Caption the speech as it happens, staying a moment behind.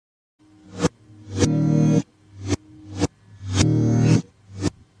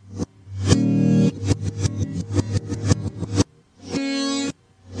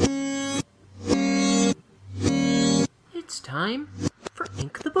It's time for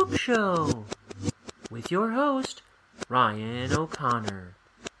Ink the Book Show with your host, Ryan O'Connor.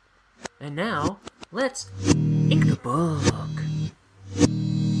 And now, let's ink the book.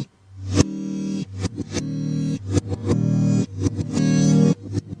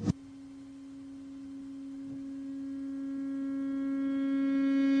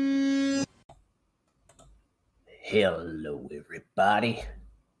 Hello, everybody.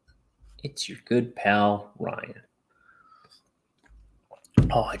 It's your good pal, Ryan.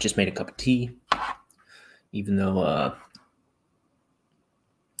 Oh, I just made a cup of tea, even though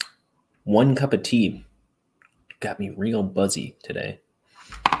one cup of tea got me real buzzy today.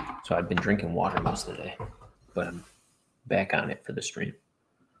 So I've been drinking water most of the day, but I'm back on it for the stream.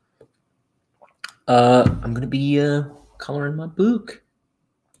 I'm going to be coloring my book.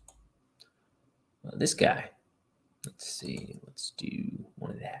 This guy. Let's see. Let's do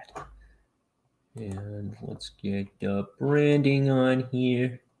one of that. And let's get the branding on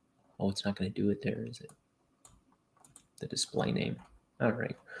here. Oh, it's not going to do it there, is it? The display name. All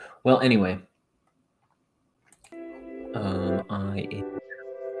right. Well, anyway. Okay,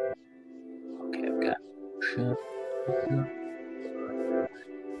 I've got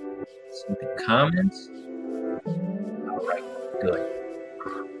see the comments. All right, good.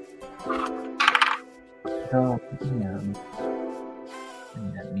 Oh, bring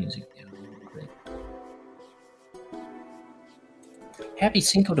that music down a little bit. Happy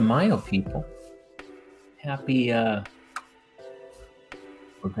Cinco de Mayo, people. Happy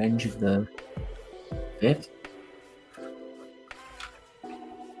Revenge of the 5th.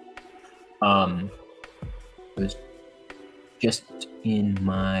 I was just in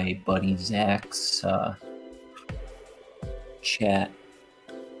my buddy Zach's chat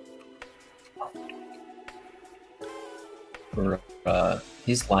for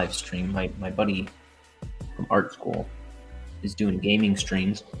his live stream. My buddy from art school is doing gaming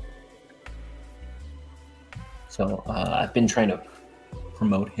streams. So I've been trying to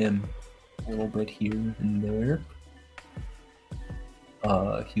promote him a little bit here and there.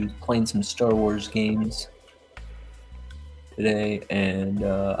 He was playing some Star Wars games today, and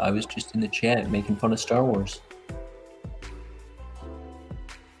I was just in the chat making fun of Star Wars.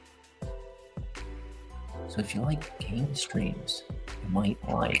 So if you like game streams, you might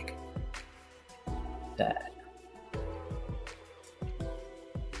like that.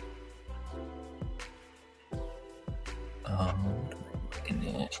 Looking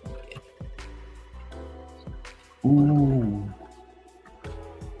at ooh.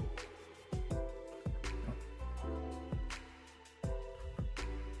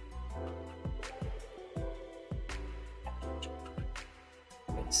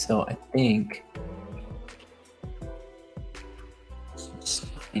 So I think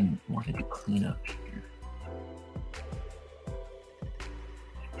I wanted to clean up here.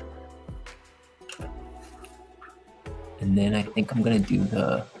 And then I think I'm gonna do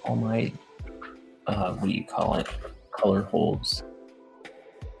all my what do you call it? Color holds.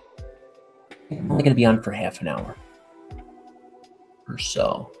 I'm only gonna be on for half an hour or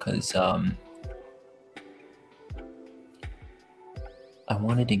so, because I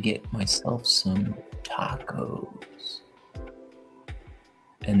wanted to get myself some tacos.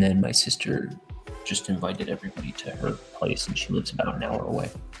 And then my sister just invited everybody to her place, and she lives about an hour away.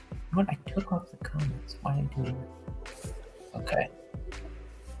 You know what? I took off the comments. Why did I do that? Okay.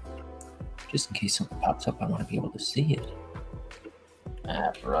 Just in case something pops up, I want to be able to see it.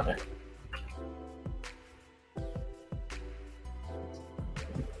 Ah, brother.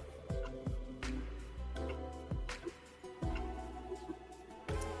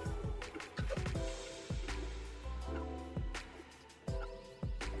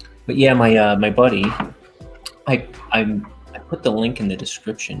 But yeah, my buddy, I put the link in the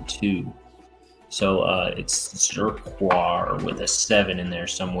description too. So it's Zerquar with a 7 in there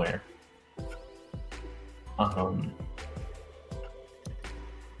somewhere. But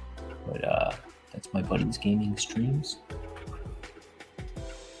that's my buddy's gaming streams.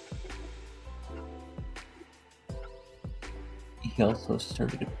 He also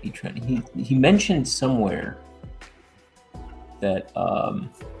started a Patreon. He mentioned somewhere that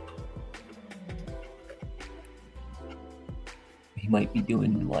he might be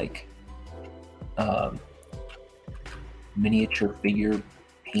doing like miniature figure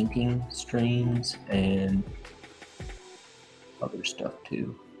painting streams and other stuff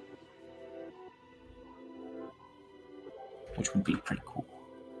too, which would be pretty cool.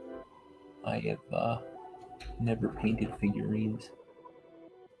 I have never painted figurines,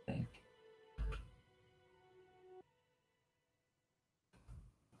 I think.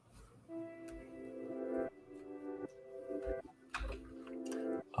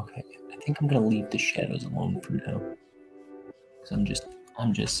 think I'm gonna leave the shadows alone for now. Cause I'm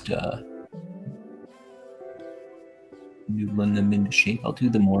just noodling them into shape. I'll do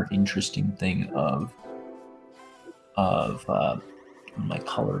the more interesting thing of my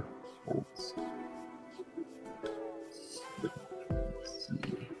color folds. Let's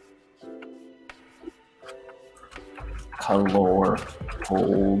see. Color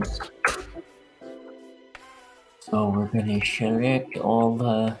folds. So we're gonna select all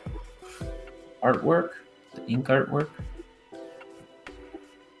the artwork, the ink artwork.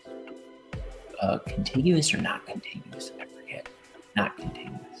 Contiguous or not contiguous? I forget. Not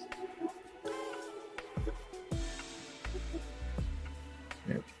contiguous.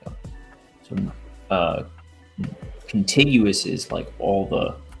 There we go. So, contiguous is like all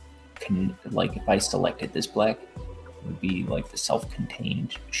the, like if I selected this black, it would be like the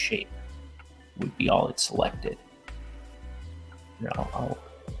self-contained shape would be all it selected. Here, I'll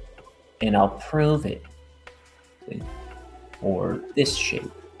prove it. Or this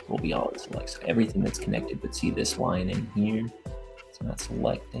shape will be all it selects. Everything that's connected, but see this line in here, it's not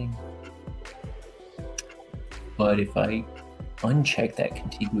selecting. But if I uncheck that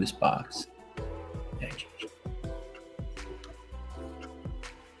contiguous box, and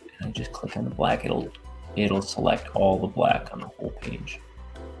I just click on the black, it'll select all the black on the whole page.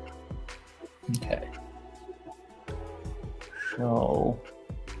 Okay. So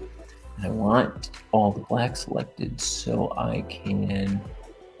I want all the black selected so I can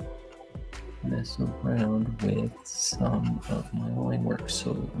mess around with some of my line work. So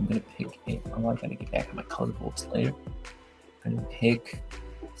I'm gonna pick oh, I gotta get back on my color bolts later. I'm gonna pick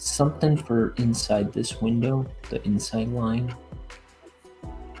something for inside this window, the inside line.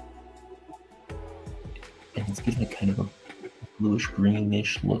 And it's giving it kind of a bluish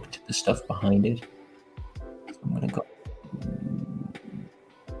greenish look to the stuff behind it. So I'm gonna go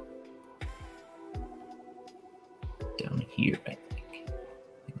down here, I think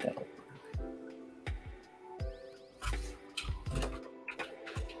that'll work.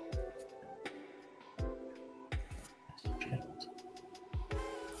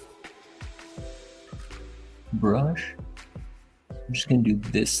 Brush. I'm just gonna do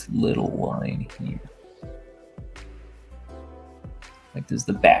this little line here. Like this is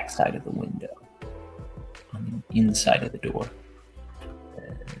the back side of the window on the inside of the door.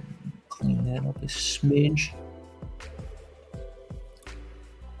 And clean that up a smidge.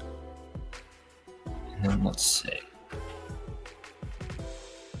 And then let's see.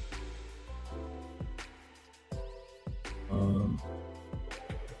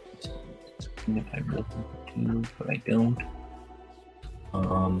 If I really want to, but I don't.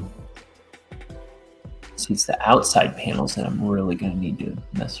 See, it's the outside panels that I'm really going to need to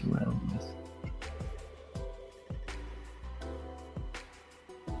mess around with.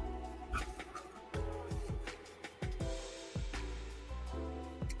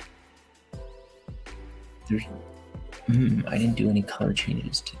 I didn't do any color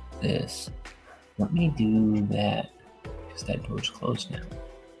changes to this. Let me do that because that door's closed now.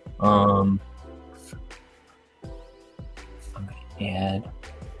 I'm going to add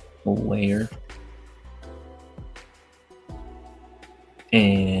a layer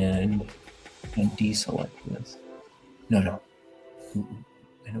and deselect this. No.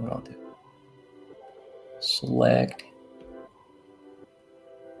 I know what I'll do. Select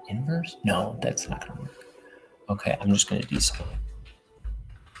inverse? No, that's not going to work. Okay, I'm just going to deselect.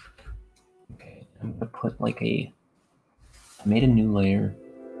 Okay, I'm going to put like I made a new layer.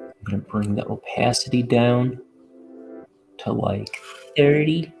 I'm going to bring the opacity down to like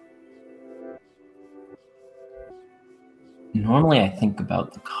 30. Normally I think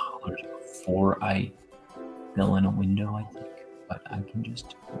about the colors before I fill in a window, I think, but I can just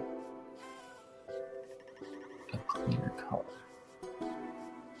do a clear color.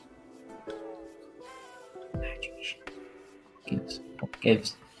 Imagination. What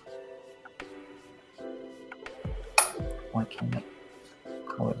gives? Why can't I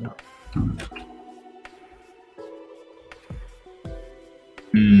color that?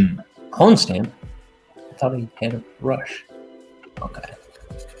 Clone stamp? I thought I had a brush. Okay,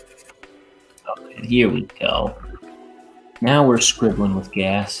 here we go. Now we're scribbling with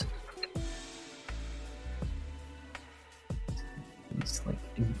gas. These like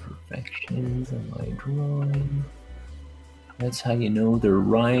imperfections in my drawing. That's how you know they're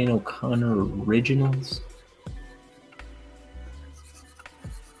Ryan O'Connor originals.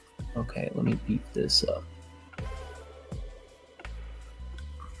 Okay, let me beat this up.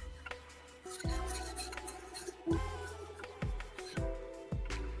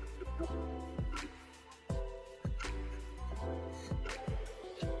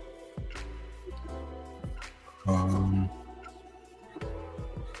 Um,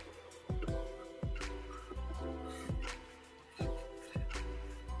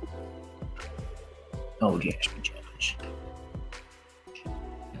 oh, yes, pajamas.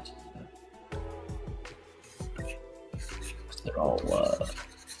 They're all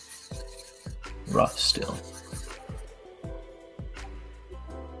rough still.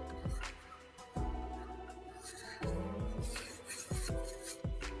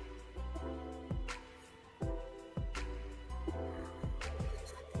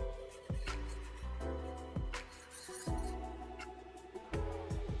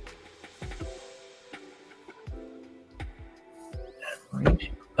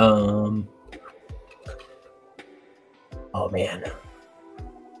 Right. Oh man,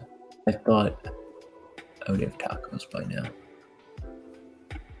 I thought I would have tacos by now.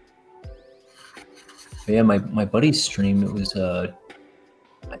 But yeah, my buddy's stream, it was I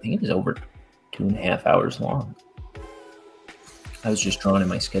think it was over 2.5 hours long. I was just drawing in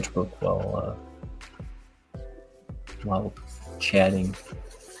my sketchbook while chatting.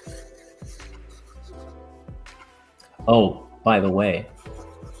 Oh, by the way,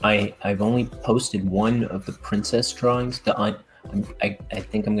 I've only posted one of the princess drawings. I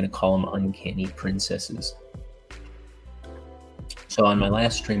think I'm gonna call them uncanny princesses. So on my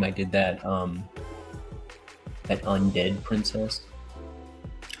last stream, I did that that undead princess,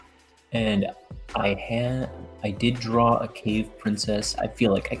 and I did draw a cave princess. I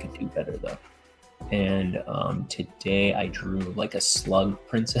feel like I could do better though. And today I drew like a slug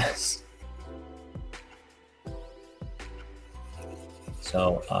princess.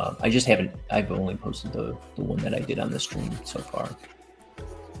 So I've only posted the one that I did on the stream so far.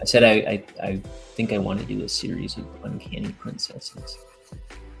 I said I think I want to do a series of uncanny princesses.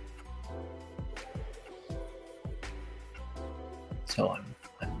 So I'm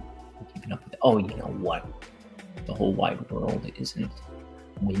keeping up with it. Oh, you know what? The whole wide world isn't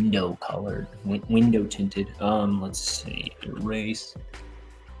window colored, window tinted. Let's see, erase.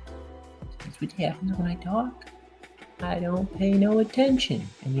 That's what happens when I talk. I don't pay no attention.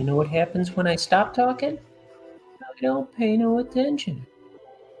 And you know what happens when I stop talking? I don't pay no attention.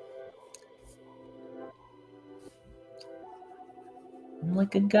 I'm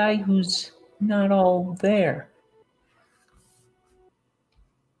like a guy who's not all there.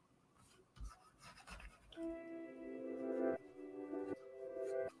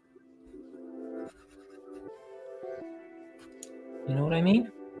 You know what I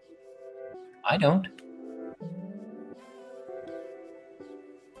mean? I don't.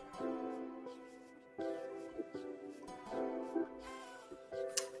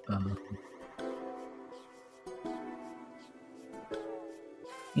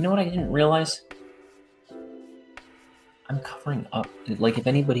 You know what I didn't realize? I'm covering up. Like if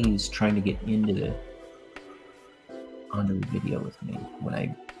anybody's trying to get onto the video with me when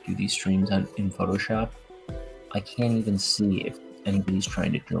I do these streams in Photoshop, I can't even see if anybody's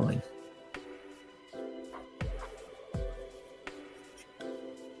trying to join.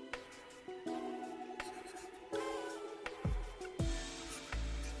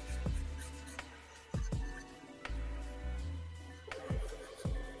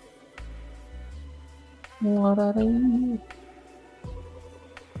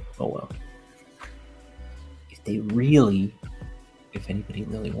 Oh well. If anybody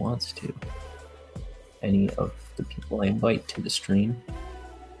really wants to, any of the people I invite to the stream,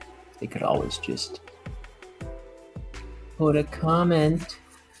 they could always just put a comment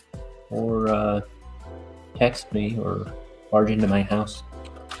or text me or barge into my house.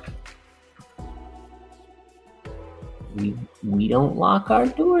 We don't lock our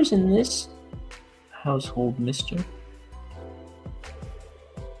doors in this household, mister.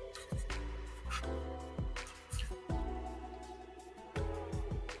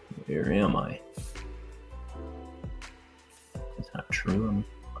 Where am I? That's not true.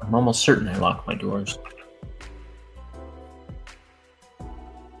 I'm almost certain I lock my doors.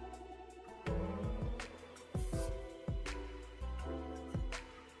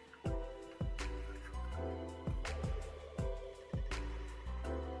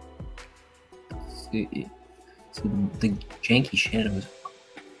 See, the janky shadows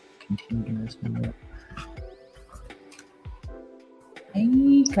continue to mess me up.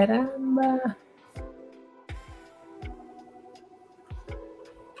 Ay, caramba!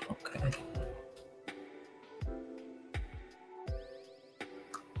 Okay.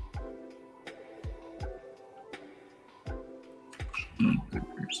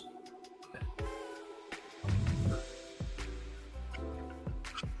 Jeepers.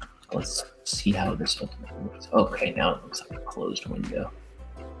 Let's see how this ultimately works. Okay, now it looks like a closed window.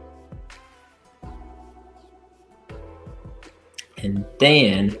 And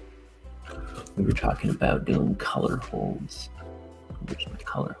then we were talking about doing color holds. Where's my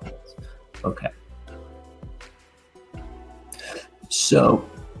color holds? Okay. So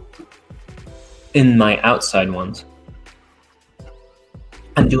in my outside ones,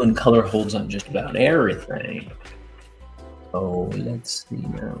 I'm doing color holds on just about everything. Oh, let's see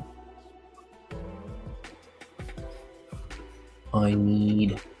now. I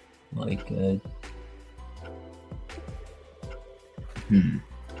need like a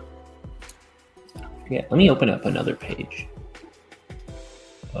yeah, let me open up another page.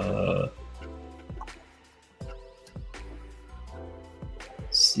 Let's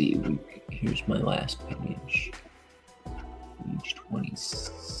see, here's my last page. Page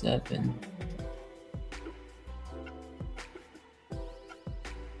 27.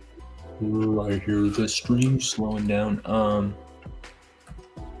 Ooh, I hear the stream slowing down.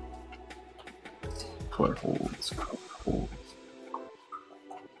 Color holds.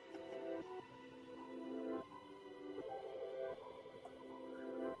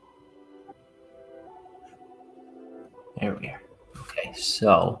 There we are. Okay,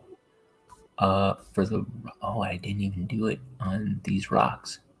 so for the I didn't even do it on these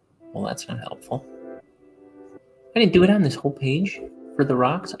rocks. Well, that's not helpful. I didn't do it on this whole page for the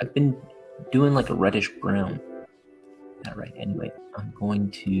rocks. I've been doing like a reddish brown. All right. Anyway, I'm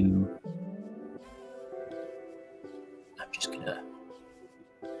just gonna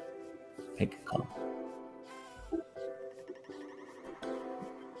pick a color.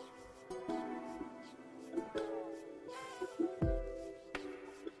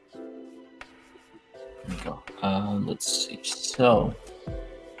 There we go. Let's see. So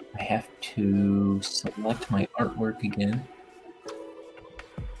I have to select my artwork again.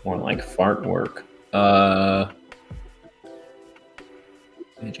 More like fart work.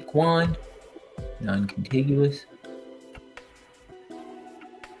 Magic wand, non-contiguous.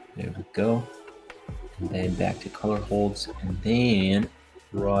 There we go. And then back to color holds, and then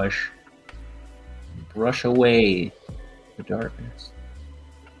brush away the darkness.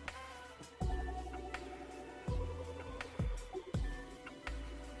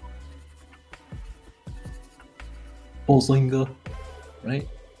 Bolslinga, right?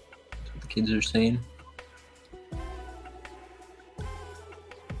 That's what the kids are saying.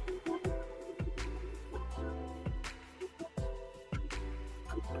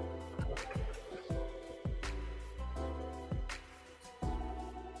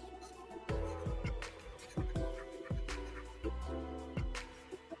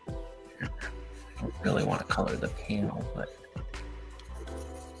 I don't really want to color the panel, but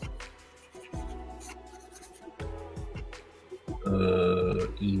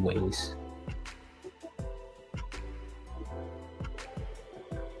e-ways.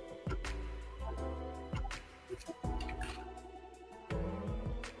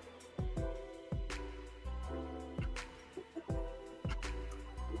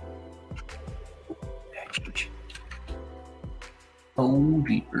 Oh,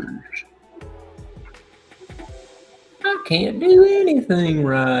 jeepers. I can't do anything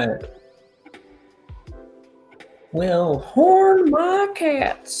right. Well, horn my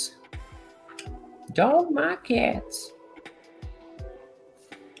cats. Dog my cats.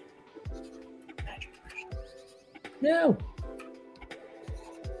 No.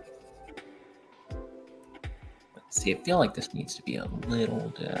 Let's see, I feel like this needs to be a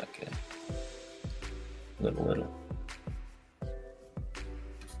little darker. Little.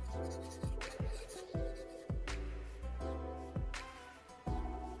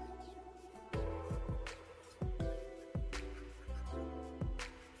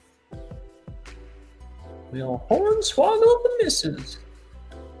 Well, hornswoggle the missus.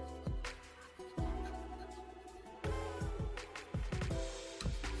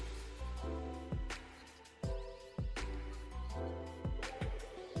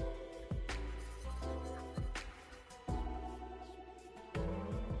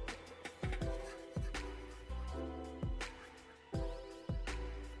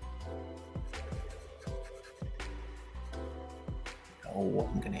 Oh,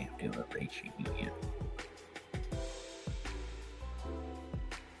 I'm gonna have to erase you again.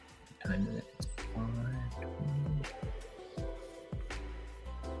 Time of it is 5:20.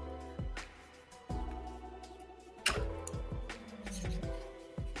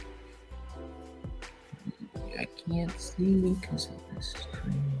 I can't see because of this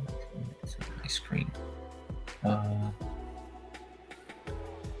screen. It's on my screen.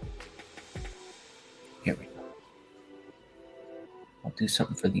 Here we go. I'll do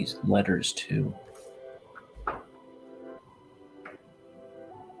something for these letters too.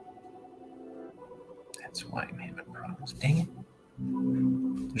 That's why I'm having problems. Dang it.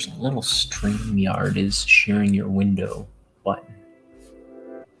 There's a little StreamYard is sharing your window button.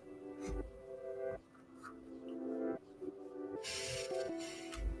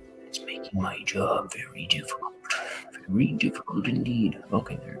 It's making my job very difficult. Very difficult indeed.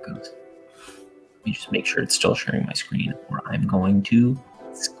 Okay, there it goes. Let me just make sure it's still sharing my screen, or I'm going to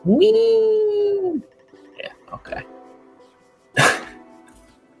scream. Yeah, okay.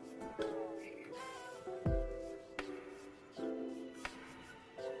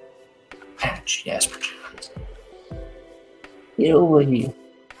 Patch aspersions. Get over here.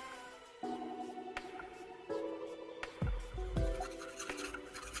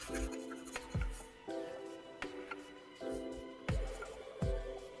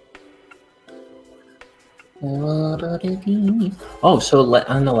 Oh, so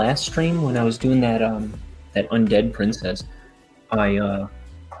on the last stream when I was doing that that undead princess, I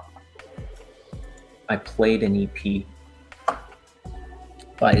played an EP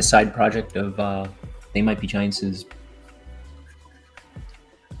by a side project of They Might Be Giants'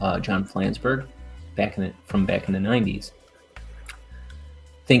 John Flansburgh from back in the 90s.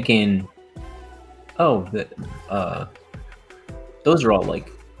 Thinking, oh, those are all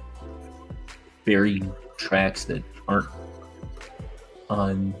like buried tracks that aren't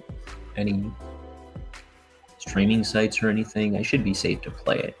on any streaming sites or anything. I should be safe to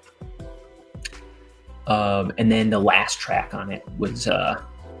play it. And then the last track on it was, I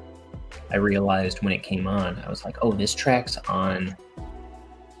realized when it came on, I was like, oh, this track's on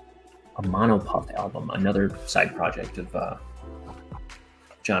a Monopuff album, another side project of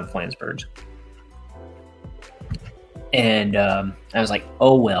John Flansburgh's. And I was like,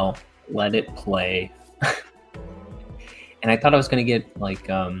 oh, well, let it play. And I thought I was going to get like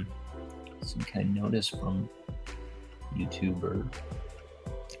some kind of notice from YouTube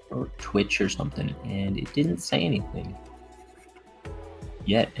or Twitch or something, and it didn't say anything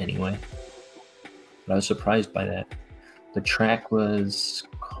yet anyway, but I was surprised by that. The track was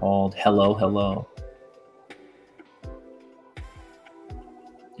called Hello Hello.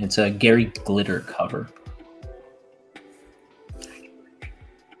 It's a Gary Glitter cover.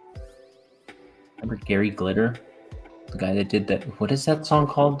 Remember Gary Glitter, the guy that did that? What is that song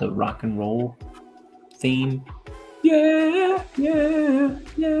called? The rock and roll theme? Yeah, yeah,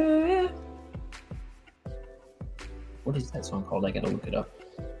 yeah. What is that song called? I gotta look it up.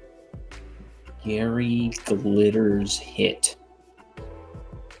 Gary Glitter's hit.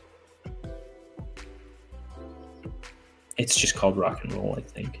 It's just called Rock and Roll, I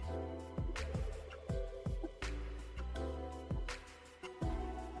think.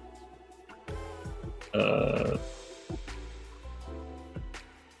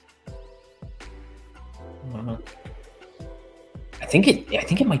 I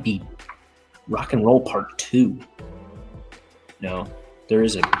think it might be Rock and Roll Part 2. No, there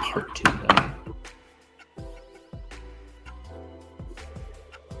is a Part 2 though.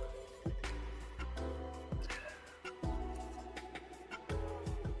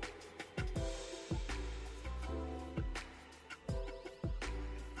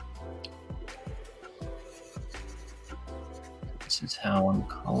 This is how I'm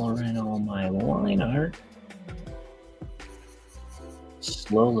coloring all my line art.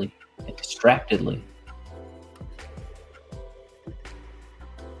 Slowly and distractedly.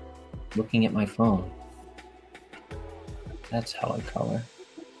 Looking at my phone. That's how I color.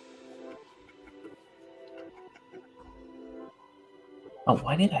 Oh,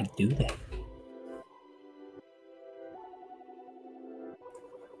 why did I do that?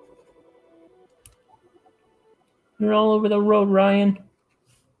 You're all over the road, Ryan.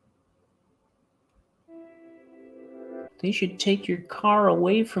 They should take your car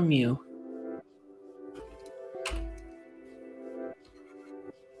away from you.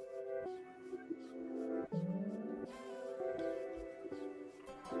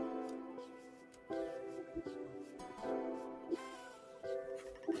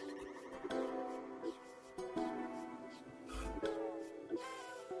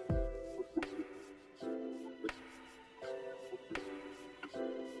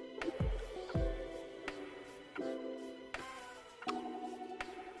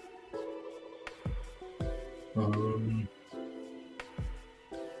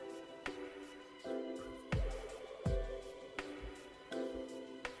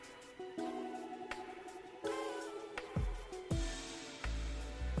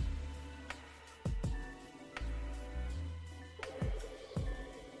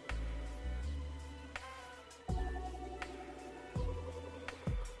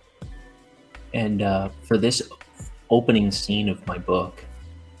 And for this opening scene of my book,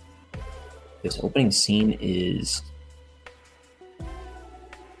 this opening scene is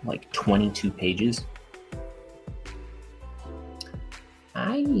like 22 pages.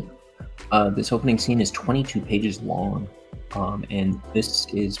 This opening scene is 22 pages long, and this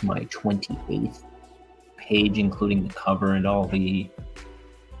is my 28th page, including the cover and all the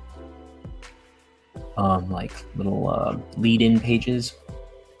like little lead-in pages.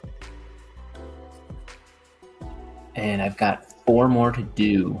 And I've got 4 more to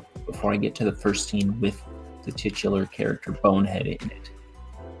do before I get to the first scene with the titular character Bonehead in it.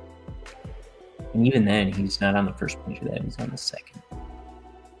 And even then, he's not on the first page of that, he's on the second.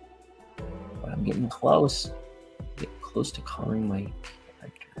 But I'm getting close. Getting close to coloring my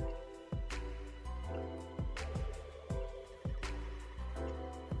character.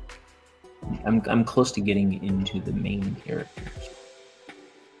 I'm close to getting into the main characters.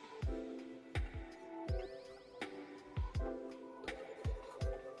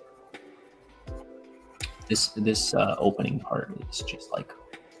 This opening part is just like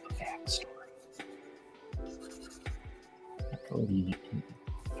a backstory.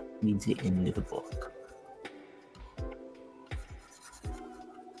 Leads it into the book.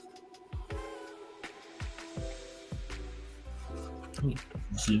 Let me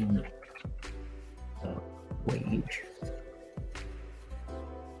zoom wage.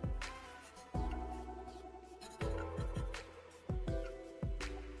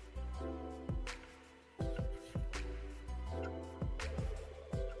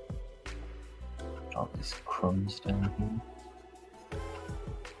 All these crumbs down here.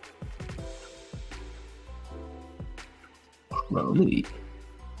 Crummy.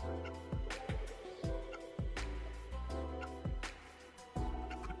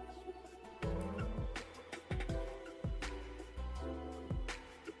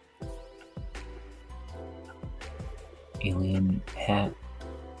 Alien hat.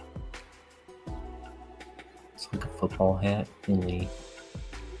 It's like a football hat, only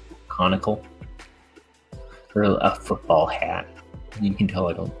conical. Or a football hat. You can tell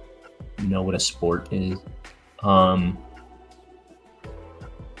I don't know what a sport is.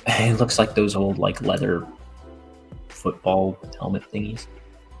 It looks like those old like leather football helmet thingies.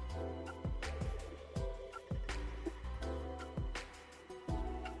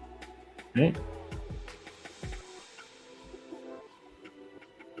 Right.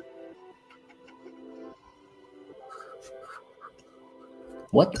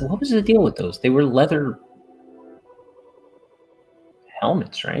 What was the deal with those? They were leather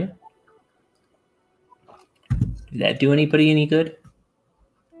helmets, right? Did that do anybody any good?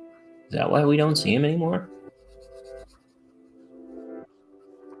 Is that why we don't see him anymore?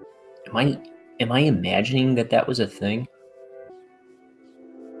 Am I imagining that was a thing?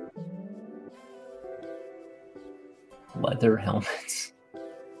 Leather helmets.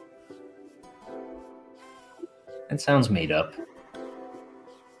 That sounds made up.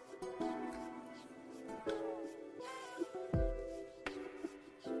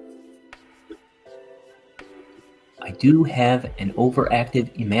 I do have an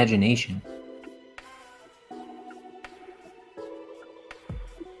overactive imagination.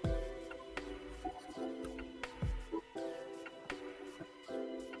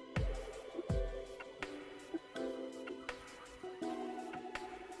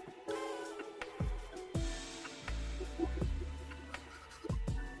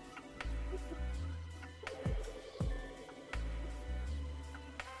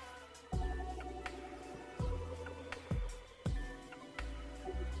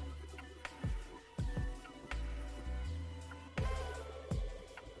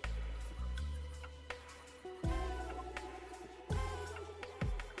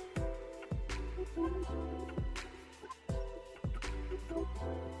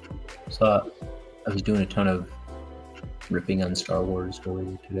 So I was doing a ton of ripping on Star Wars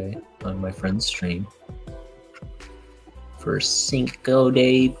earlier today on my friend's stream for Cinco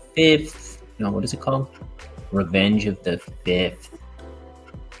de Fifth. No, what is it called? Revenge of the Fifth.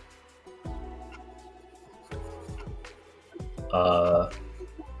 I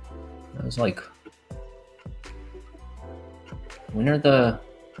was like, when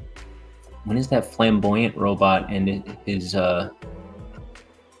is that flamboyant robot and his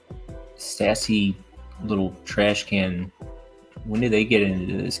sassy little trash can, when did they get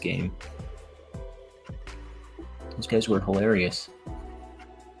into this game? Those guys were hilarious.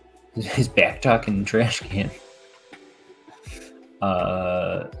 His back talking trash can.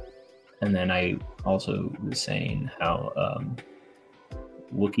 And then I also was saying how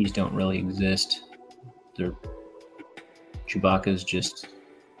Wookiees don't really exist. Chewbacca's just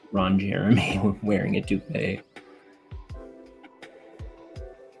Ron Jeremy wearing a toupee.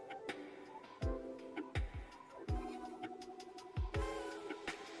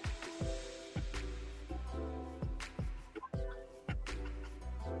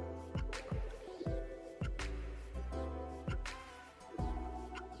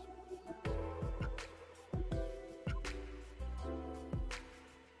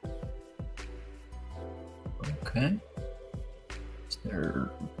 Okay. Is there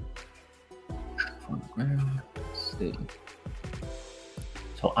foreground? Let's see.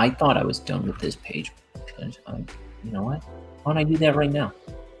 So I thought I was done with this page because you know what? Why don't I do that right now?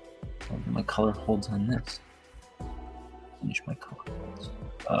 I'll do my color holds on this. Finish my color holds.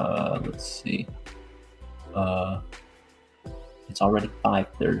 Let's see. It's already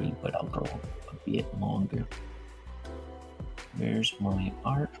 5:30, but I'll go a bit longer. Where's my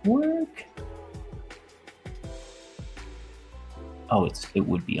artwork? Oh, it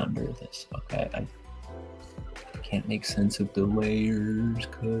would be under this. Okay, I can't make sense of the layers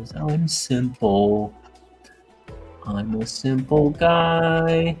because I'm simple. I'm a simple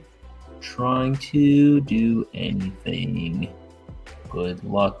guy trying to do anything. Good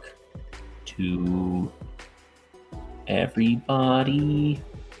luck to everybody.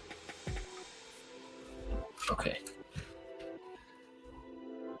 Okay.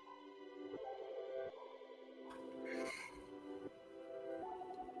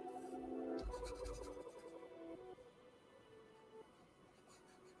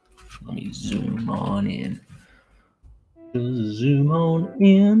 Let me zoom on in. Just zoom on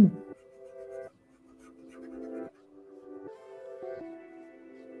in.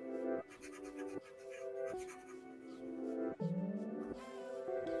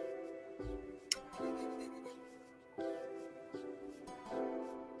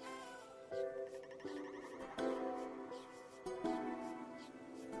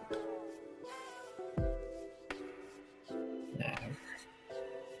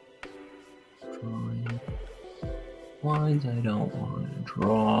 Drawing lines I don't want to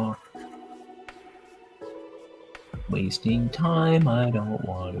draw. Wasting time I don't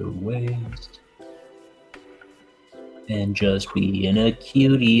want to waste. And just being a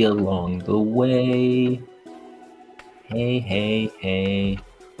cutie along the way. Hey, hey, hey.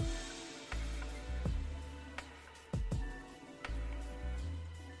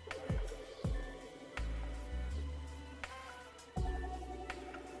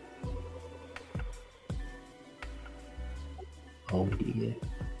 Oh, yeah.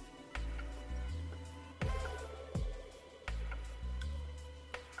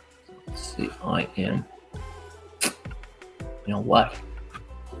 Let's see, I am. You know what?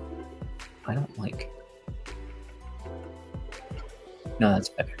 I don't like. No, that's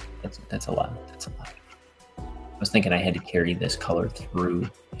better. That's allowed. That's allowed. I was thinking I had to carry this color through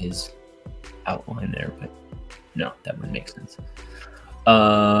his outline there, but no, that would make sense.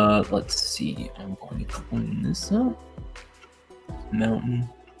 Let's see. I'm going to clean this up. Mountain.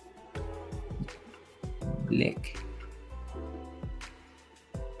 Blick.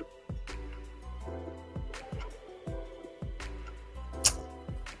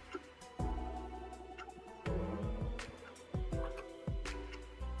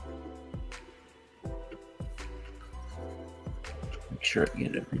 Make sure I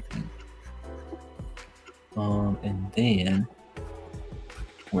get everything. And then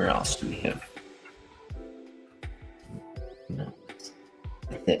where else do we have? No, that's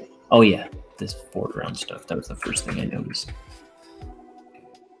it. Oh yeah, this foreground stuff. That was the first thing I noticed.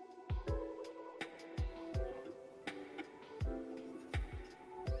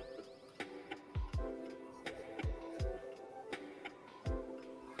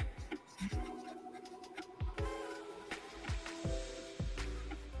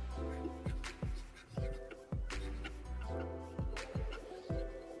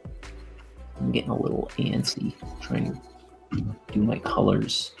 I'm getting a little antsy trying to do my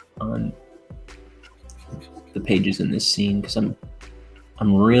colors on the pages in this scene because I'm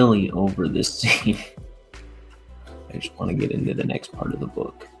really over this scene. I just want to get into the next part of the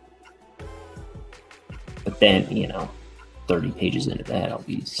book. But then, 30 pages into that, I'll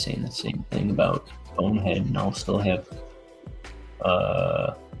be saying the same thing about Bonehead, and I'll still have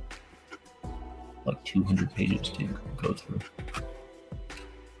like 200 pages to go through.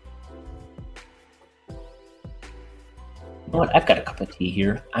 You know what? I've got a cup of tea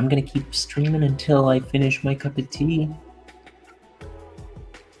here. I'm gonna keep streaming until I finish my cup of tea.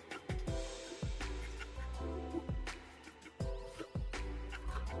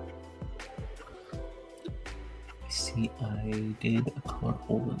 See, I did a color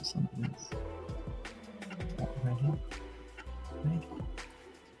hold on some of this already. Right.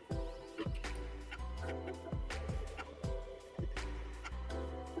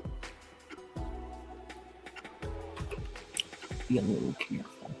 Be a little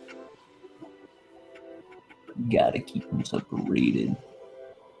careful. Gotta keep them separated.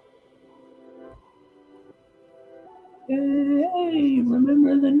 Hey,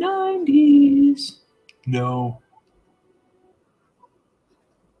 remember the 90s? No.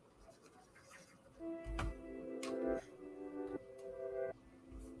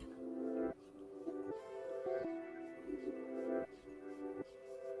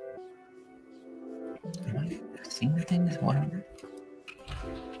 seen things?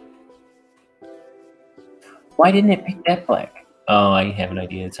 Why didn't it pick that black? Oh, I have an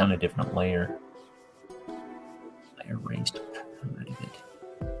idea. It's on a different layer. I erased part of it.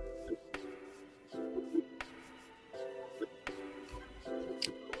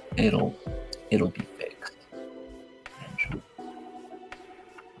 It'll be fixed eventually.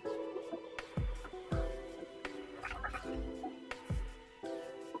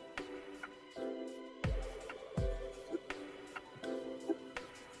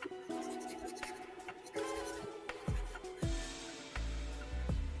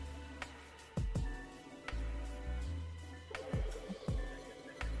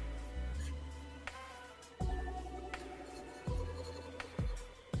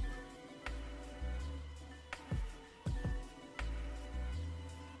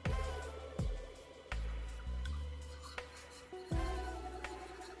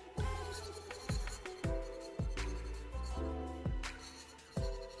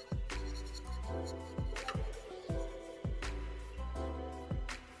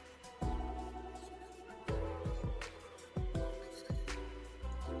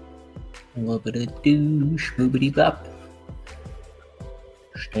 Whoopity-doo, shmoobity-bop.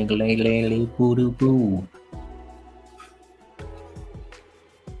 Stingle-lay-lay-lay-boo-doo-boo.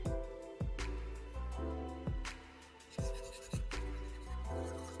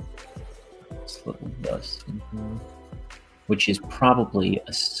 This little dust in here, which is probably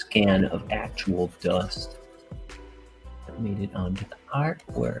a scan of actual dust that made it onto the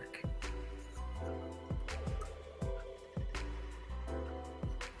artwork.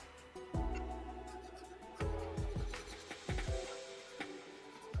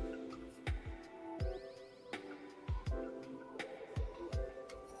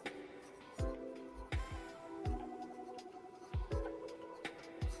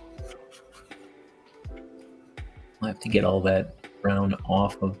 I have to get all that brown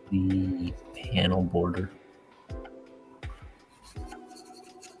off of the panel border.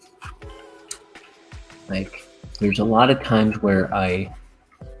 Like, there's a lot of times where I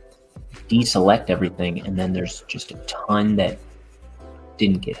deselect everything and then there's just a ton that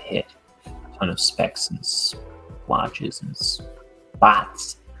didn't get hit. A ton of specks and splotches and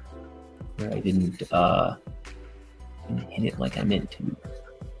spots where I didn't hit it like I meant to.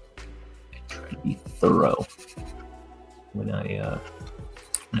 I try to be thorough when I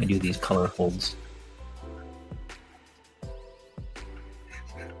do these color holds.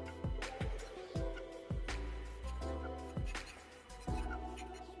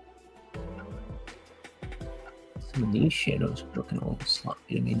 Some of these shadows are looking a little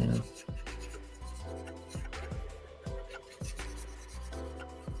sloppy to me now.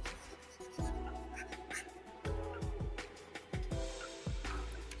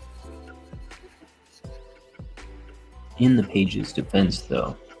 In the page's defense,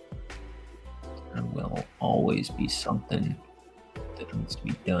 though, there will always be something that needs to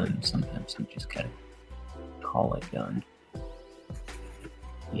be done. Sometimes you just gotta call it done.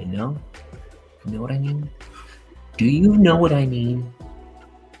 You know? You know what I mean? Do you know what I mean?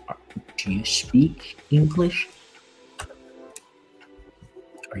 Do you speak English?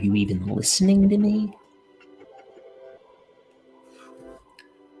 Are you even listening to me?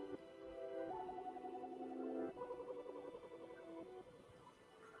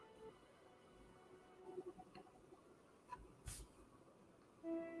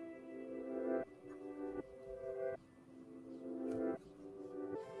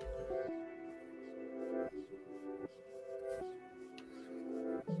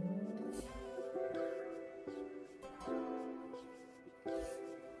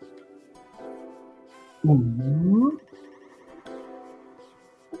 Ooh.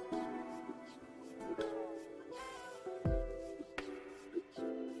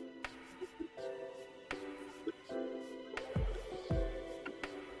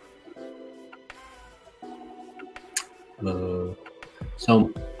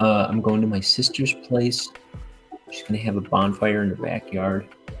 So I'm going to my sister's place. She's gonna have a bonfire in the backyard.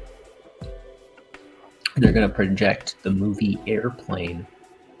 They're gonna project the movie Airplane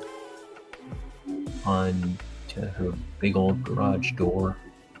on to her big old garage door.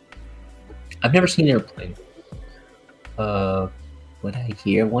 I've never seen Airplane. But I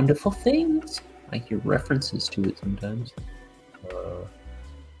hear wonderful things. I hear references to it sometimes.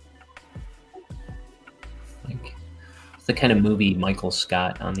 Like, it's the kind of movie Michael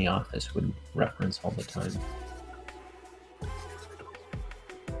Scott on The Office would reference all the time.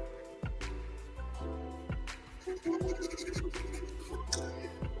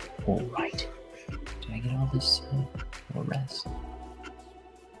 All right. Did I get all this rest?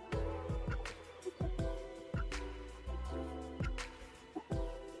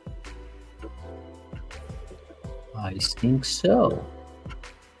 I think so.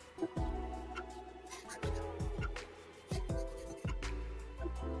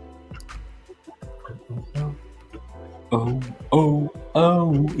 Oh, oh,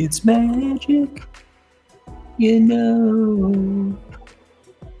 oh, it's magic. You know,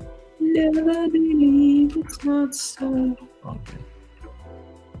 never believe it's not so. Okay.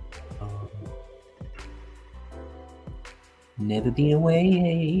 Never been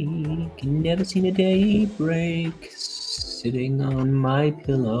awake, never seen a day break. Sitting on my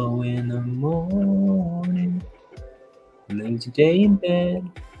pillow in the morning. Lazy day in bed,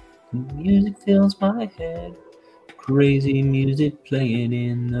 music fills my head. Crazy music playing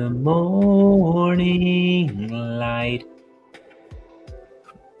in the morning light.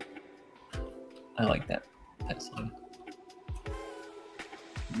 I like that song.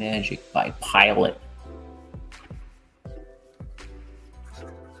 Magic by Pilot.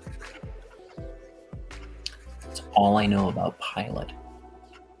 That's all I know about Pilot.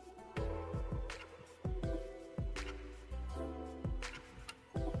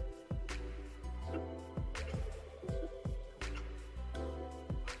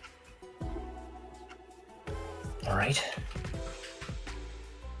 All right.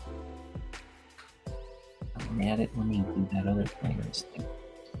 I'm at it. Let me do that other thing. This thing.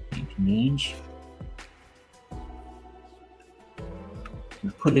 Page.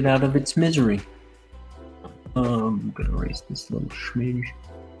 And put it out of its misery. I'm gonna erase this little smidge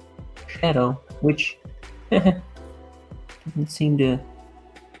shadow, which doesn't seem to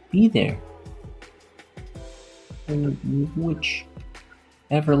be there. And which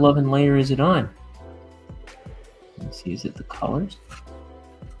ever-loving layer is it on? Let me see, is it the colors?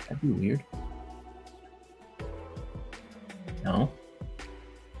 That'd be weird. No.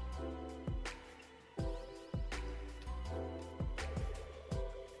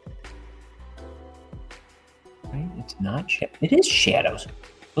 Right, it's not it is shadows.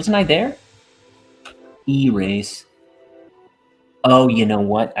 Wasn't I there? Erase. Oh, you know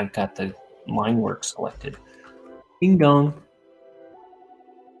what? I've got the line work selected. Ding dong.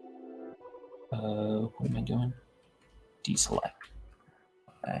 What am I doing? Deselect.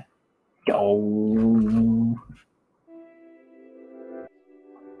 Okay. Oh.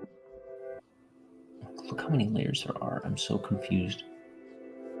 Look how many layers there are. I'm so confused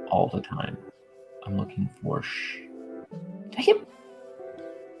all the time. I'm looking for Did I hit?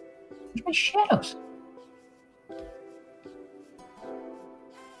 Where's my shadows?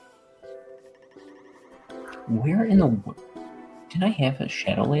 Where in the... Did I have a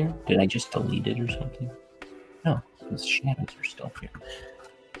shadow layer? Did I just delete it or something? No, the shadows are still here.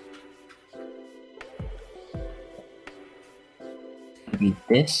 Maybe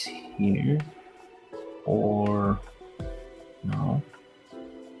this here, or no.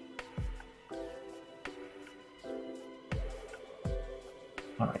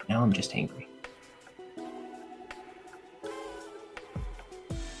 All right, now I'm just angry.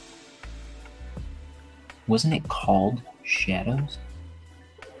 Wasn't it called shadows?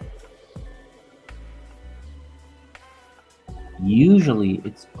 Usually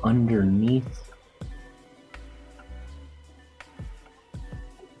it's underneath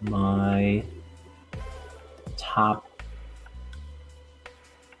my top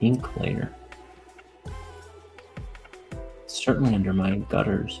ink layer. Certainly under my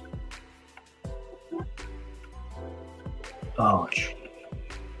gutters. Oh, gee.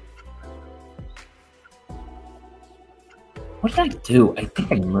 What did I do? I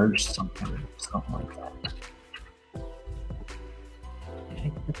think I merged something like that. Did I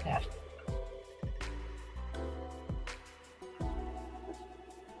do that?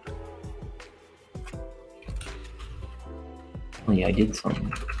 Oh yeah, I did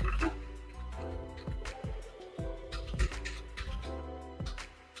something.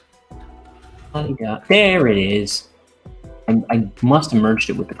 Oh yeah, there it is. I must have merged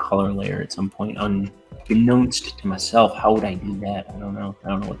it with the color layer at some point, unbeknownst to myself. How would I do that? I don't know. I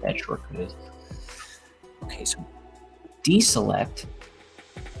don't know what that shortcut is. Okay, so deselect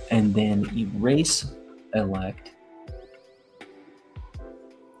and then erase elect.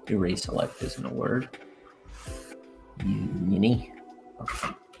 Erase elect isn't a word. You ninny. Okay.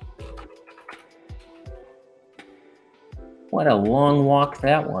 What a long walk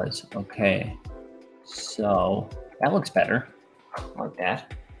that was. Okay, so that looks better. Like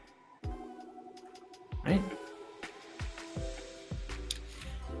that. Right?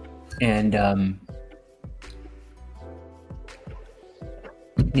 And,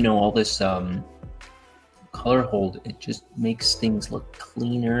 you know, all this color hold, it just makes things look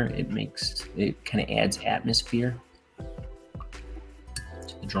cleaner. It kind of adds atmosphere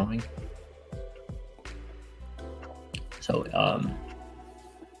to the drawing. So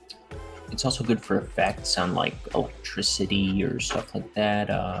it's also good for effects on like electricity or stuff like that.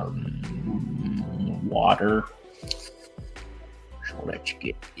 Water. So let's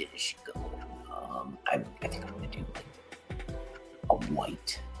get this going. I think I'm gonna do like a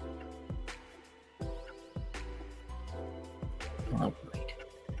white. Oh, great.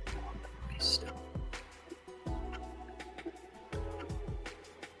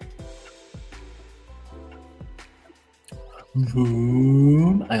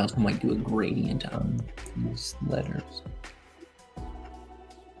 I also might do a gradient on these letters.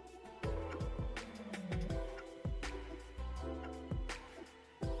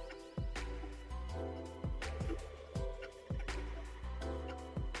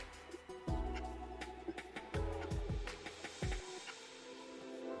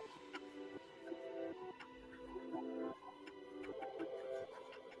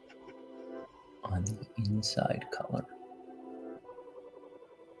 On the inside color.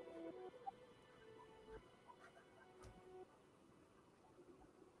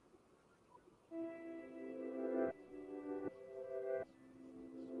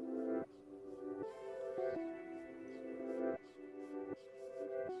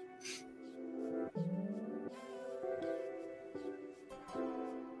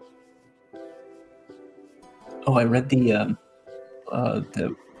 Oh, I read the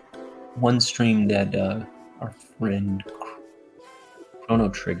one stream that our friend Chrono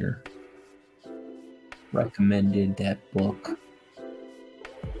Trigger recommended that book,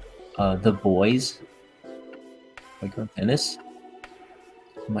 The Boys by Garth Ennis.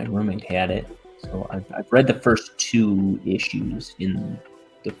 My roommate had it, so I've read the first 2 issues in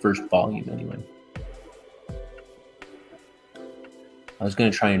the first volume anyway. I was going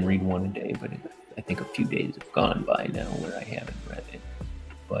to try and read one a day, but I think a few days have gone by now where I haven't read it.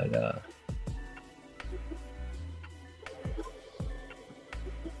 But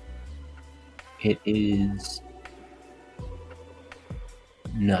it is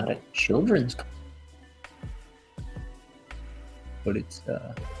not a children's, but it's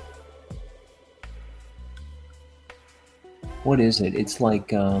what is it? It's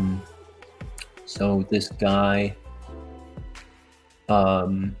like so this guy,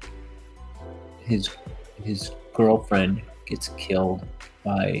 his girlfriend gets killed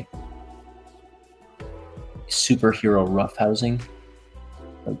by superhero roughhousing,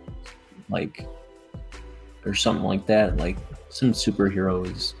 like or something like that. Like some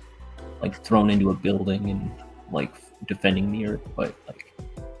superhero is like thrown into a building and like defending the earth, but like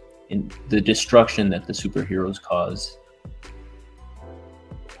in the destruction that the superheroes cause,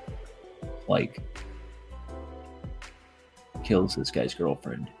 like kills this guy's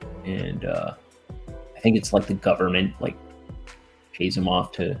girlfriend, and I think it's like the government like pays him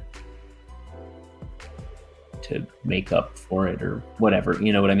off to make up for it or whatever,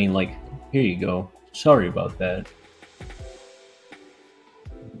 you know what I mean? Like, here you go, sorry about that.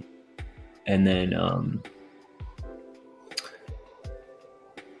 And then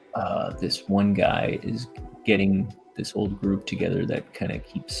this one guy is getting this old group together that kind of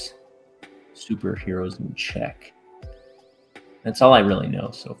keeps superheroes in check. That's all I really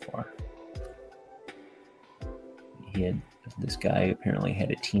know so far. This guy apparently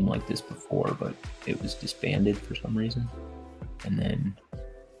had a team like this before, but it was disbanded for some reason, and then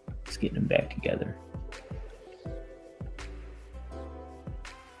it's getting them back together.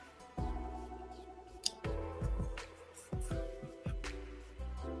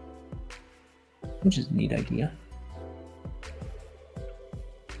 Which is a neat idea.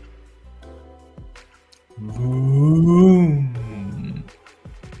 Vroom.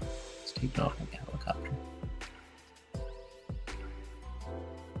 It's taking off like a helicopter.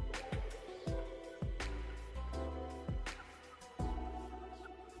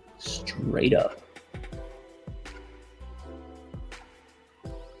 Straight up.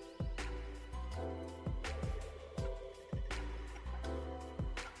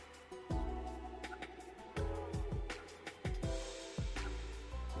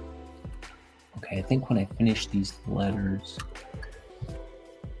 Okay, I think when I finish these letters,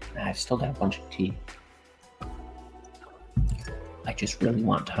 I still got a bunch of tea. I just really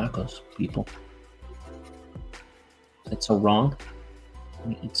want tacos, people. Is that so wrong? Let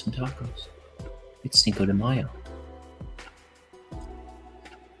me eat some tacos. It's Cinco de Mayo.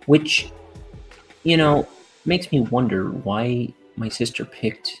 Which, you know, makes me wonder why my sister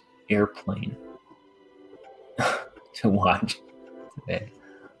picked Airplane to watch today.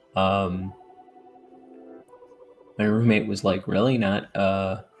 My roommate was like, really? Not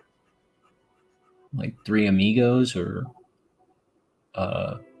like Three Amigos or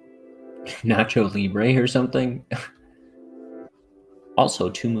Nacho Libre or something? Also,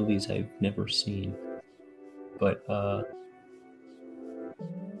 two movies I've never seen, but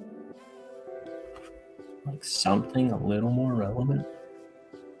like something a little more relevant.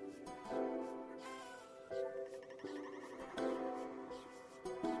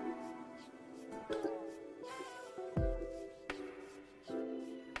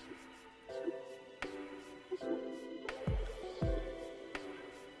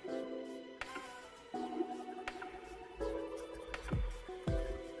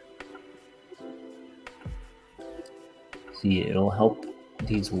 See, it'll help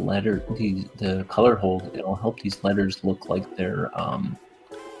these the color hold, it'll help these letters look like they're not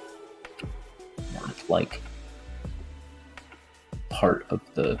like part of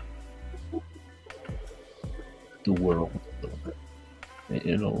the world a little bit.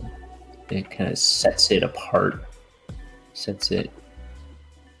 It kind of sets it apart, sets it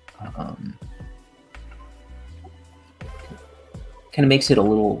kind of makes it a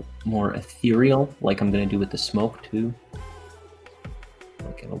little more ethereal, like I'm gonna do with the smoke too.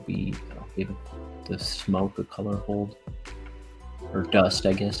 Like it'll give the smoke a color hold, or dust,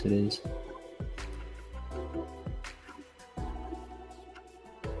 I guess it is.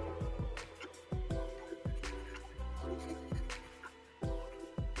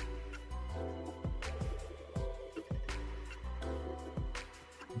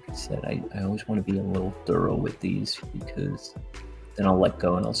 Like I said, I always want to be a little thorough with these, because then I'll let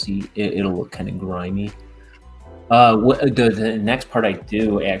go and I'll see it'll look kind of grimy. The next part I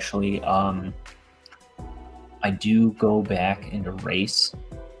do actually, I do go back and erase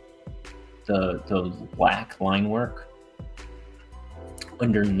the black line work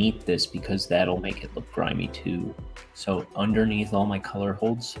underneath this, because that'll make it look grimy too. So underneath all my color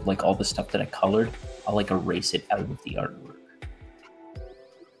holds, like all the stuff that I colored, I'll like erase it out of the artwork.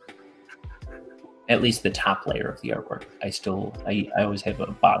 At least the top layer of the artwork. I always have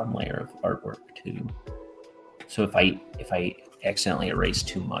a bottom layer of artwork too. So if I accidentally erase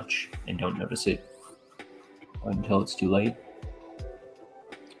too much and don't notice it until it's too late,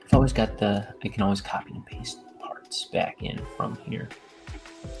 I've always got I can always copy and paste parts back in from here.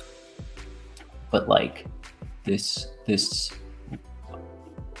 But like this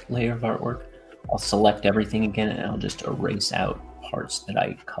layer of artwork, I'll select everything again and I'll just erase out parts that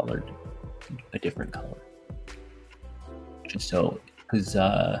I colored a different color. Just so, because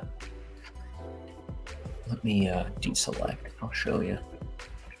let me deselect. I'll show you.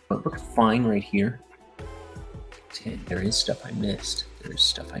 But it looks fine right here. See, there is stuff I missed. There's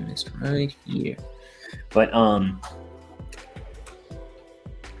stuff I missed right here. But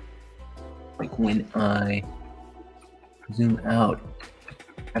like when I zoom out,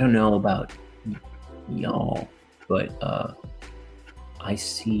 I don't know about y'all, but I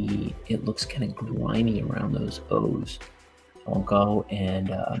see it looks kind of grimy around those O's. I'll go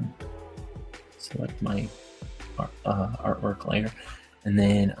and select my artwork layer, and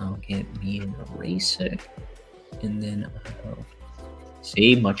then I'll get me an eraser, and then I'll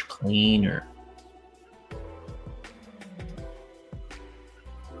see, much cleaner.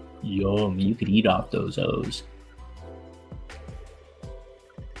 Yum, you could eat off those O's.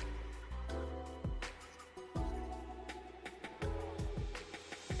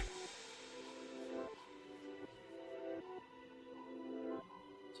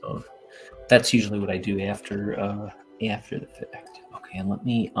 So that's usually what I do after the fact. Okay, and let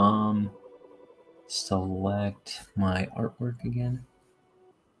me select my artwork again.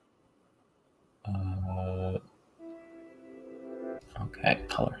 Okay,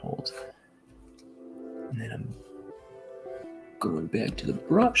 color hold. And then I'm going back to the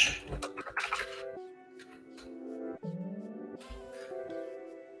brush.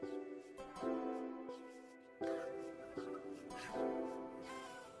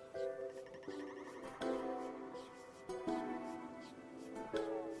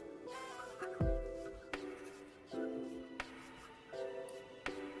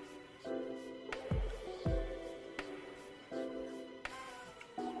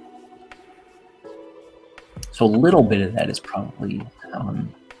 So a little bit of that is probably,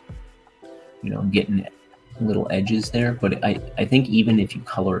 getting little edges there. But I think even if you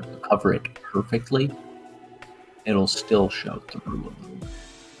cover it perfectly, it'll still show through a little bit.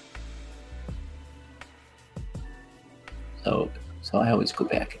 So I always go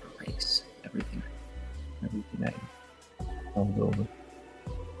back and erase everything I held over.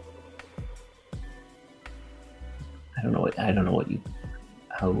 I don't know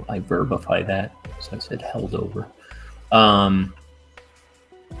how I verbify that. So I said held over.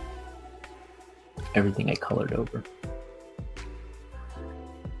 Everything I colored over.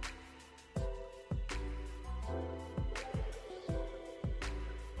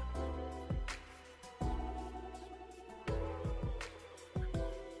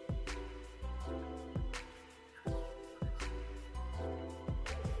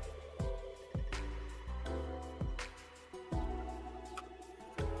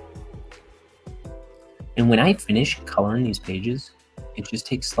 And when I finish coloring these pages, it just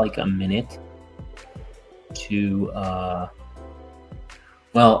takes like a minute to,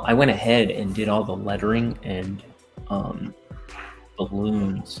 well, I went ahead and did all the lettering and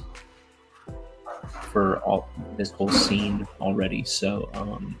balloons for all this whole scene already. So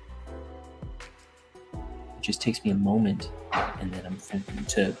it just takes me a moment, and then I'm thinking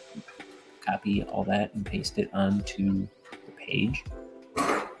to copy all that and paste it onto the page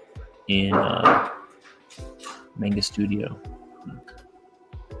in Manga Studio. And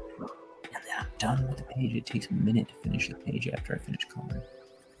then I'm done with the page. It takes a minute to finish the page after I finish coloring,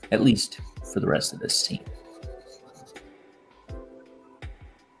 at least for the rest of this scene.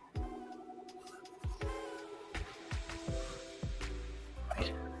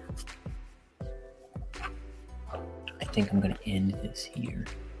 Right. I think I'm going to end this here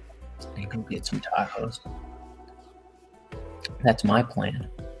and go get some tacos. That's my plan.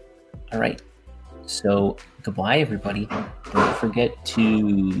 All right. So goodbye, everybody. Don't forget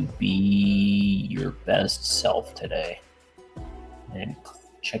to be your best self today. And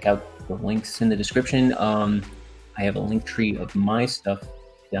check out the links in the description. I have a link tree of my stuff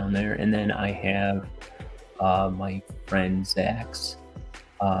down there. And then I have my friend Zach's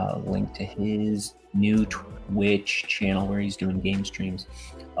link to his new Twitch channel where he's doing game streams.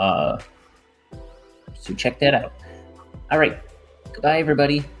 So check that out. All right. Goodbye,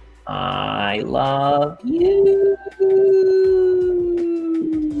 everybody. I love you.